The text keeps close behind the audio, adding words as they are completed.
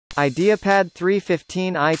IdeaPad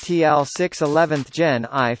 315 ITL 6 11th Gen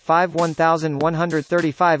i5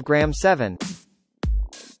 1135 gram 7.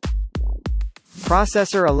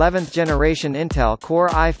 Processor 11th generation Intel Core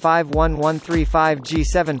i5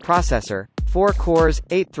 1135G7 processor, 4 cores,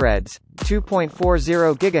 8 threads,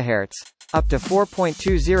 2.40 GHz, up to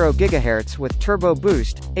 4.20 GHz with Turbo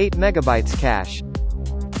Boost, 8 MB cache.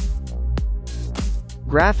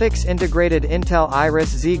 Graphics integrated Intel Iris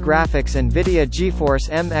Z graphics NVIDIA GeForce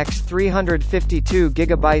MX 352GB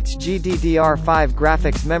GDDR5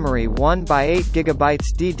 graphics memory 1x8GB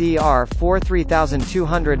DDR4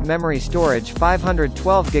 3200 memory storage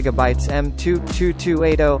 512GB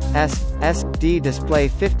M22280S SD display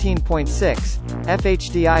 15.6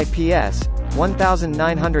 FHD IPS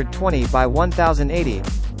 1920 by 1080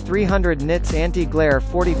 300 nits anti-glare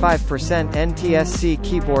 45% NTSC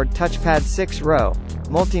keyboard touchpad 6-row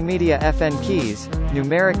multimedia FN keys,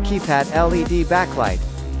 numeric keypad LED backlight.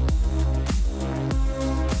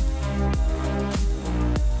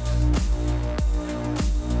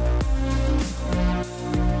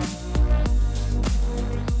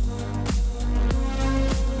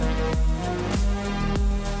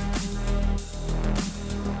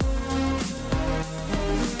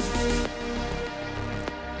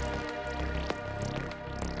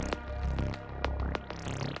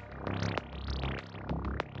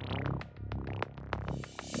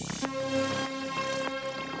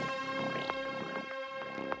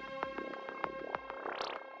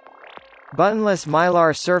 Buttonless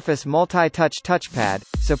Mylar Surface Multi-Touch Touchpad,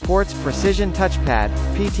 supports Precision Touchpad,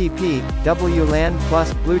 PTP, WLAN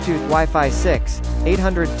plus, Bluetooth Wi-Fi 6,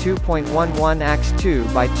 802.11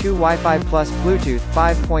 AX2 by 2 Wi-Fi plus Bluetooth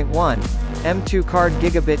 5.1, M2 card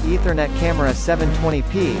Gigabit Ethernet camera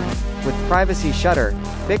 720p, with privacy shutter,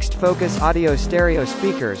 fixed focus audio stereo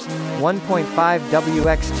speakers, 1.5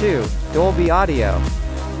 WX2, Dolby Audio.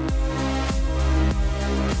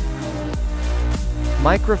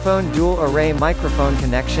 Microphone dual array microphone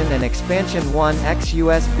connection and expansion 1x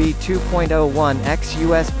USB 2.0 1x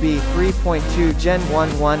USB 3.2 Gen 1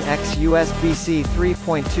 1x USB-C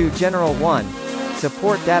 3.2 General 1.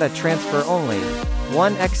 Support data transfer only.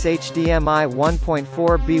 1x HDMI 1.4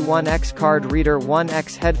 B1x card reader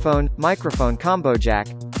 1x headphone, microphone combo jack,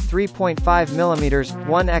 3.5mm,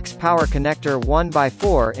 1x power connector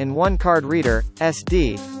 1x4 in 1 card reader,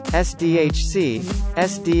 SD, SDHC,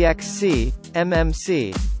 SDXC,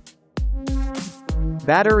 MMC.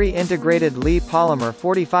 Battery integrated Li polymer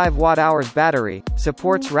 45 Wh battery,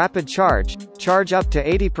 supports rapid charge, charge up to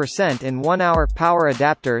 80% in 1 hour. Power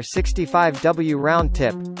adapter 65W round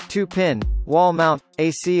tip, 2-pin, wall mount,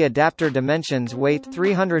 AC adapter dimensions weight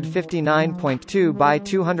 359.2 by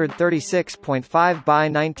 236.5 by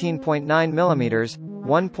 19.9 mm,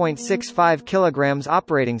 1.65 kg.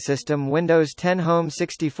 Operating system Windows 10 Home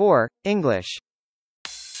 64, English.